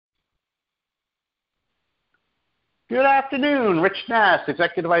Good afternoon. Rich Nass,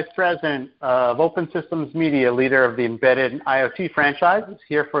 Executive Vice President of Open Systems Media, leader of the Embedded IoT franchise, is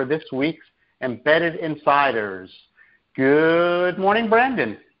here for this week's Embedded Insiders. Good morning,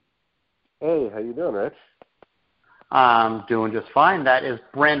 Brandon. Hey, how you doing, Rich? I'm doing just fine. That is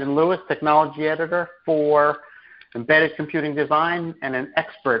Brandon Lewis, Technology Editor for Embedded Computing Design and an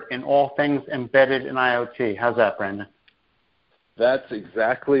expert in all things embedded in IoT. How's that, Brandon? That's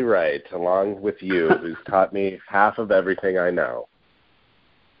exactly right, along with you, who's taught me half of everything I know.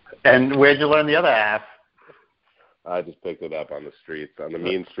 And where'd you learn the other half? I just picked it up on the streets, on the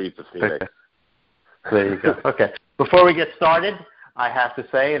mean streets of Phoenix. There you go. Okay. Before we get started, I have to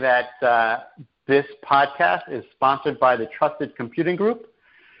say that this podcast is sponsored by the Trusted Computing Group.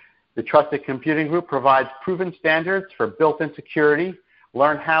 The Trusted Computing Group provides proven standards for built-in security.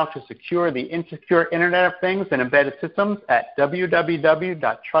 Learn how to secure the insecure Internet of Things and embedded systems at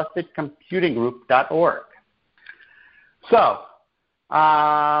www.trustedcomputinggroup.org. So,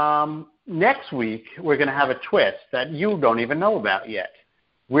 next week, we're going to have a twist that you don't even know about yet.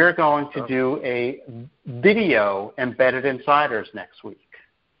 We're going to do a video Embedded Insiders next week.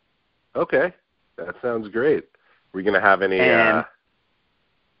 Okay. That sounds great. Are we going to have any...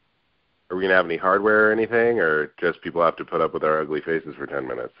 Are we going to have any hardware or anything, or just people have to put up with our ugly faces for 10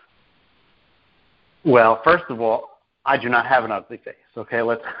 minutes? Well, first of all, I do not have an ugly face, okay?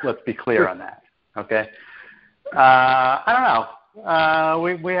 Let's be clear on that, okay? I don't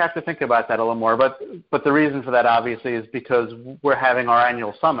know. We have to think about that a little more, but the reason for that, obviously, is because we're having our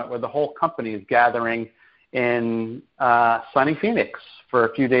annual summit where the whole company is gathering in sunny Phoenix for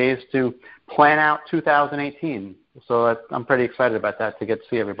a few days to plan out 2018. So I'm pretty excited about that, to get to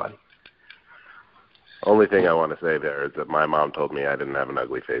see everybody. Only thing I want to say there is that my mom told me I didn't have an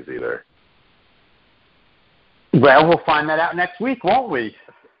ugly face either. Well, we'll find that out next week, won't we?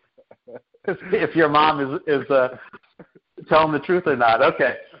 If your mom is telling the truth or not.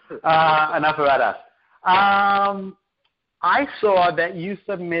 Okay, enough about us. I saw that you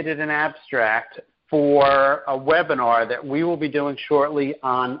submitted an abstract for a webinar that we will be doing shortly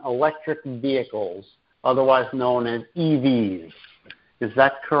on electric vehicles, otherwise known as EVs. Is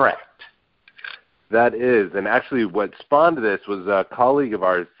that correct? That is, and actually what spawned this was a colleague of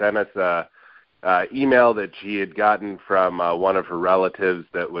ours sent us a email that she had gotten from one of her relatives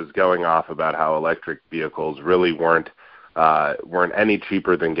that was going off about how electric vehicles really weren't any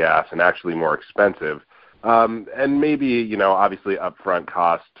cheaper than gas and actually more expensive. And maybe, obviously upfront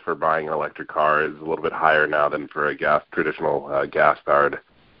cost for buying an electric car is a little bit higher now than for a traditional gas-powered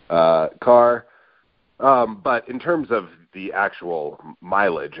car. But in terms of the actual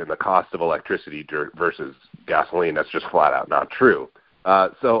mileage and the cost of electricity versus gasoline, that's just flat out not true.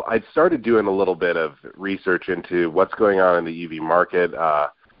 So I started doing a little bit of research into what's going on in the EV market.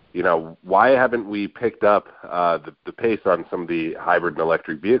 Why haven't we picked up the pace on some of the hybrid and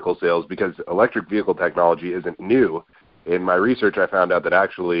electric vehicle sales? Because electric vehicle technology isn't new. In my research, I found out that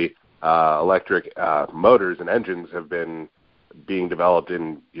actually electric motors and engines have been being developed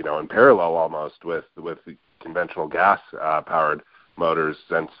in parallel almost with the conventional gas powered motors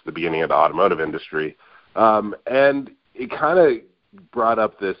since the beginning of the automotive industry, and it kind of brought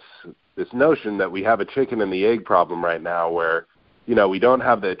up this notion that we have a chicken and the egg problem right now, where we don't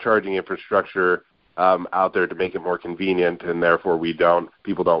have the charging infrastructure out there to make it more convenient, and therefore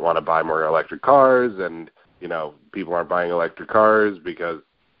people don't want to buy more electric cars, and people aren't buying electric cars because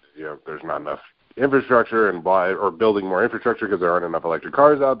there's not enough infrastructure or building more infrastructure because there aren't enough electric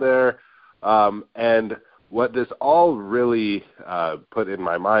cars out there. And what this all really put in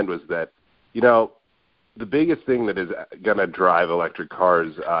my mind was that, the biggest thing that is going to drive electric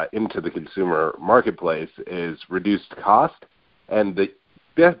cars into the consumer marketplace is reduced cost. And the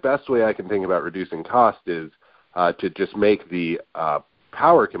best way I can think about reducing cost is to just make the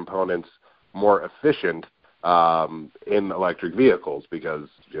power components more efficient in electric vehicles, because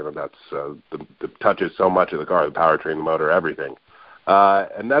that's the touches so much of the car, the powertrain, the motor, everything,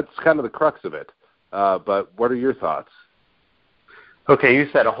 and that's kind of the crux of it. But what are your thoughts? Okay, you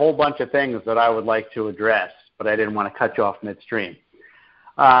said a whole bunch of things that I would like to address, but I didn't want to cut you off midstream.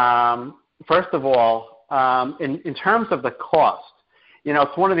 First of all, in terms of the cost,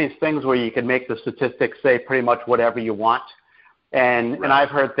 it's one of these things where you can make the statistics say pretty much whatever you want. And I've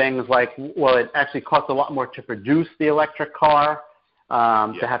heard things like, well, it actually costs a lot more to produce the electric car,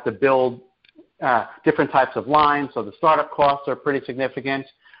 to have to build different types of lines, so the startup costs are pretty significant.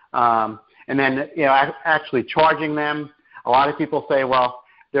 And then, actually charging them. A lot of people say, well,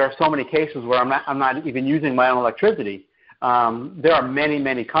 there are so many cases where I'm not even using my own electricity. There are many,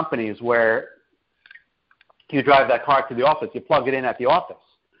 many companies where you drive that car to the office, you plug it in at the office.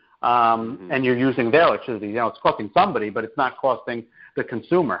 and you're using their electricity. You know, it's costing somebody, but it's not costing the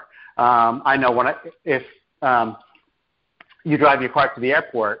consumer. I know if you drive your car to the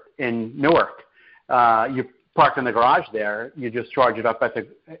airport in Newark, you park in the garage there, you just charge it up at the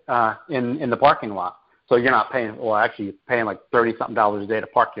in the parking lot. So you're not paying, well, actually you're paying like $30-something a day to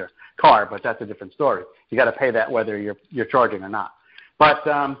park your car, but that's a different story. You got to pay that whether you're charging or not. But,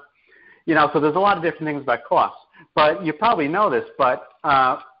 you know, so there's a lot of different things about costs. But you probably know this, but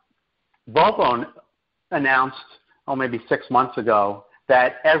Volvo announced, maybe 6 months ago,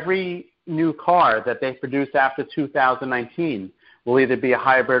 that every new car that they produce after 2019 will either be a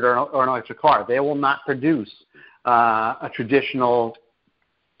hybrid or an electric car. They will not produce a traditional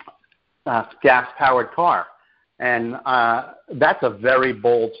gas-powered car. And that's a very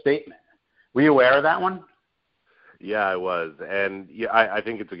bold statement. Were you aware of that one? Yeah, I was. And yeah, I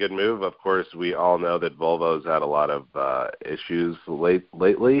think it's a good move. Of course, we all know that Volvo's had a lot of issues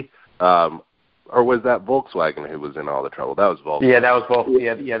lately. Or was that Volkswagen who was in all the trouble? That was Volkswagen. Yeah, that was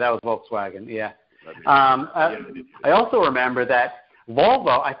that was Volkswagen. Yeah. I also remember that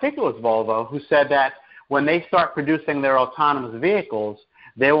Volvo, I think it was Volvo, who said that when they start producing their autonomous vehicles,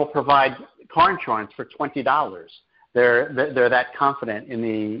 they will provide car insurance for $20. They're that confident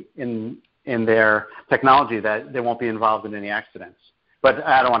in their technology that they won't be involved in any accidents. But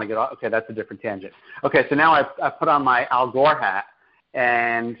I don't want to get off. Okay, that's a different tangent. Okay, so now I've put on my Al Gore hat,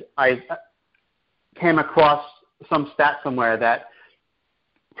 and I came across some stat somewhere that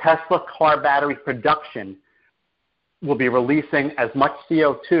Tesla car battery production will be releasing as much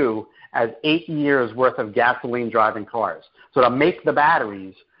CO2 as 8 years worth of gasoline driving cars. So to make the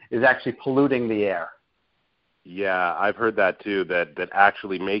batteries is actually polluting the air. Yeah, I've heard that too, that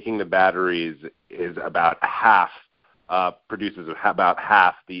actually making the batteries is about produces about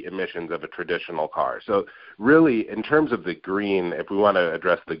half the emissions of a traditional car. So really, in terms of the green, if we want to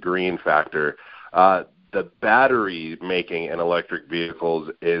address the green factor, the battery making in electric vehicles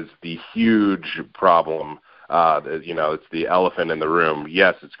is the huge problem. You know, it's the elephant in the room.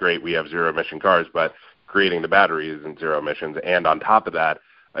 Yes, it's great we have zero-emission cars, but creating the battery isn't zero emissions. And on top of that,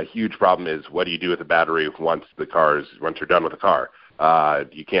 a huge problem is what do you do with the battery once you're done with the car?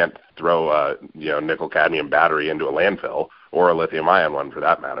 You can't throw a nickel cadmium battery into a landfill, or a lithium ion one for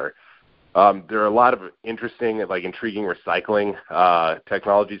that matter. There are a lot of interesting, intriguing recycling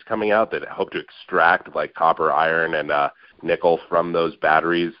technologies coming out that hope to extract copper, iron, and nickel from those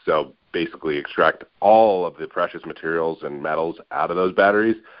batteries. So basically extract all of the precious materials and metals out of those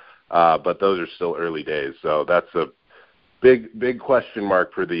batteries. But those are still early days. So that's a big question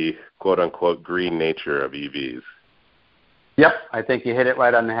mark for the quote-unquote green nature of EVs. Yep, I think you hit it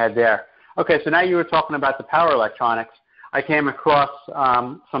right on the head there. Okay, so now you were talking about the power electronics. I came across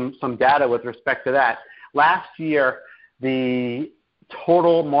some data with respect to that. Last year, the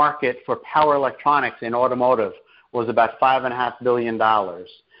total market for power electronics in automotive was about $5.5 billion.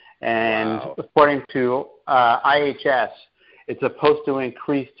 And wow. According to IHS, it's supposed to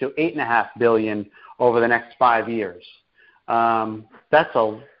increase to $8.5 billion over the next 5 years. That's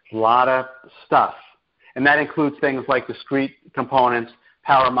a lot of stuff. And that includes things like discrete components,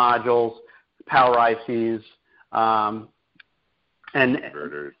 power modules, power ICs, and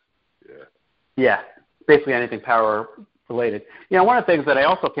inverters. Yeah, basically anything power related. One of the things that I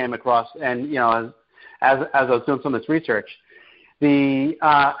also came across, and as I was doing some of this research, the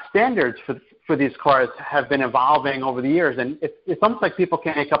standards for these cars have been evolving over the years, and it's almost like people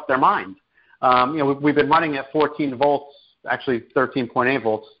can't make up their mind. We've been running at 14 volts, actually 13.8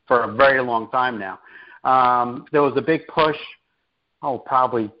 volts, for a very long time now. There was a big push,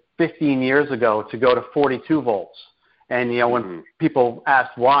 probably 15 years ago, to go to 42 volts. And, when people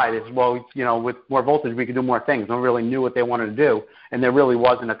asked why, they said, well, with more voltage, we can do more things. No one really knew what they wanted to do, and there really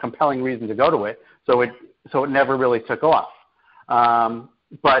wasn't a compelling reason to go to it, so it never really took off.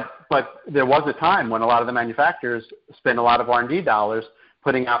 But there was a time when a lot of the manufacturers spent a lot of R&D dollars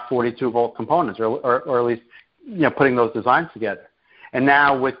putting out 42-volt components, or at least, putting those designs together. And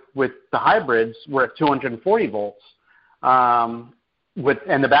now with the hybrids, we're at 240 volts, and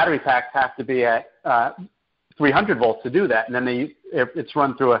the battery packs have to be at 300 volts to do that, and then it's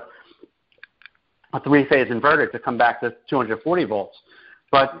run through a three-phase inverter to come back to 240 volts.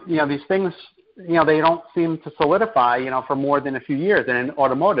 But these things, they don't seem to solidify, for more than a few years. And in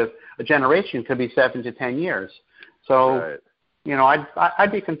automotive, a generation could be 7 to 10 years. So, right.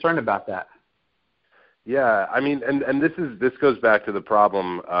 I'd be concerned about that. Yeah, I mean, and this goes back to the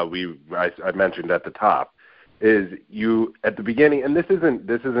problem I mentioned at the top. Is you at the beginning, and this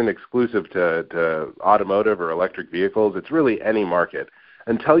isn't exclusive to automotive or electric vehicles. It's really any market.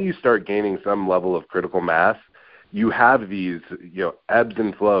 Until you start gaining some level of critical mass, you have these, ebbs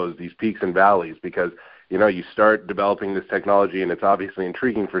and flows, these peaks and valleys, because, you start developing this technology and it's obviously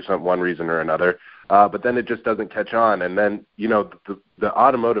intriguing for one reason or another, but then it just doesn't catch on. And then, the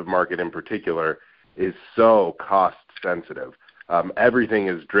automotive market in particular is so cost sensitive. Everything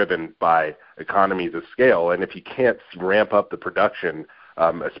is driven by economies of scale. And if you can't ramp up the production,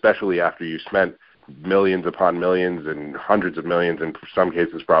 especially after you spent millions upon millions and hundreds of millions, in some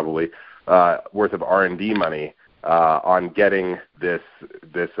cases probably, worth of R&D money on getting this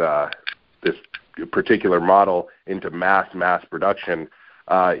particular model into mass production,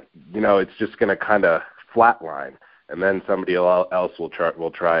 it's just going to kind of flatline, and then somebody else will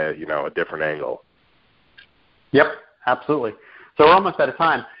try a different angle. Yep, absolutely. So we're almost out of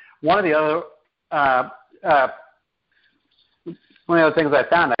time. One of the other things I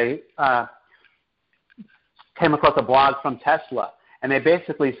found, I came across a blog from Tesla, and they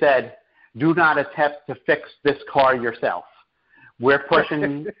basically said, do not attempt to fix this car yourself. We're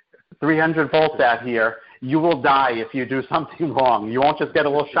pushing 300 volts out here. You will die if you do something wrong. You won't just get a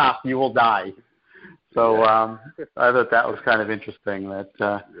little shock, you will die. So I thought that was kind of interesting. That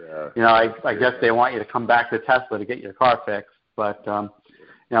I guess they want you to come back to Tesla to get your car fixed. But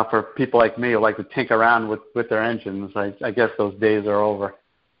for people like me who like to tinker around with their engines, I guess those days are over.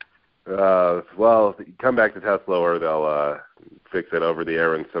 Well, come back to Tesla, or they'll fix it over the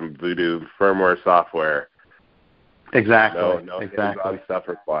air in some voodoo firmware software. Exactly. No exactly. hands-on stuff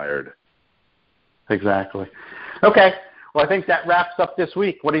required. Exactly. Okay. Well, I think that wraps up this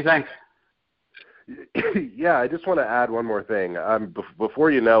week. What do you think? Yeah, I just want to add one more thing. Before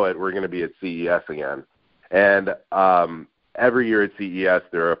you know it, we're going to be at CES again. And every year at CES,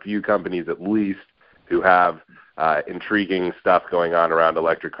 there are a few companies at least who have intriguing stuff going on around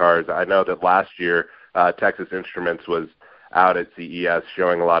electric cars. I know that last year, Texas Instruments was out at CES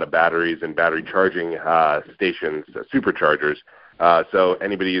showing a lot of batteries and battery charging stations, superchargers. So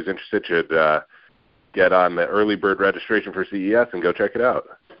anybody who's interested should get on the early bird registration for CES and go check it out.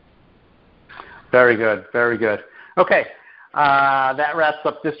 Very good. Very good. Okay. That wraps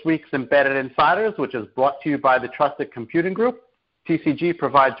up this week's Embedded Insiders, which is brought to you by the Trusted Computing Group. TCG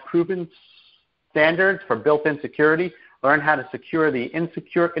provides proven standards for built-in security. Learn how to secure the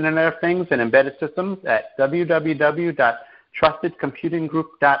insecure Internet of Things and embedded systems at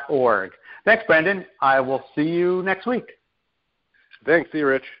www.trustedcomputinggroup.org. Thanks, Brandon. I will see you next week. Thanks. See you,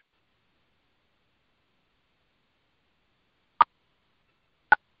 Rich.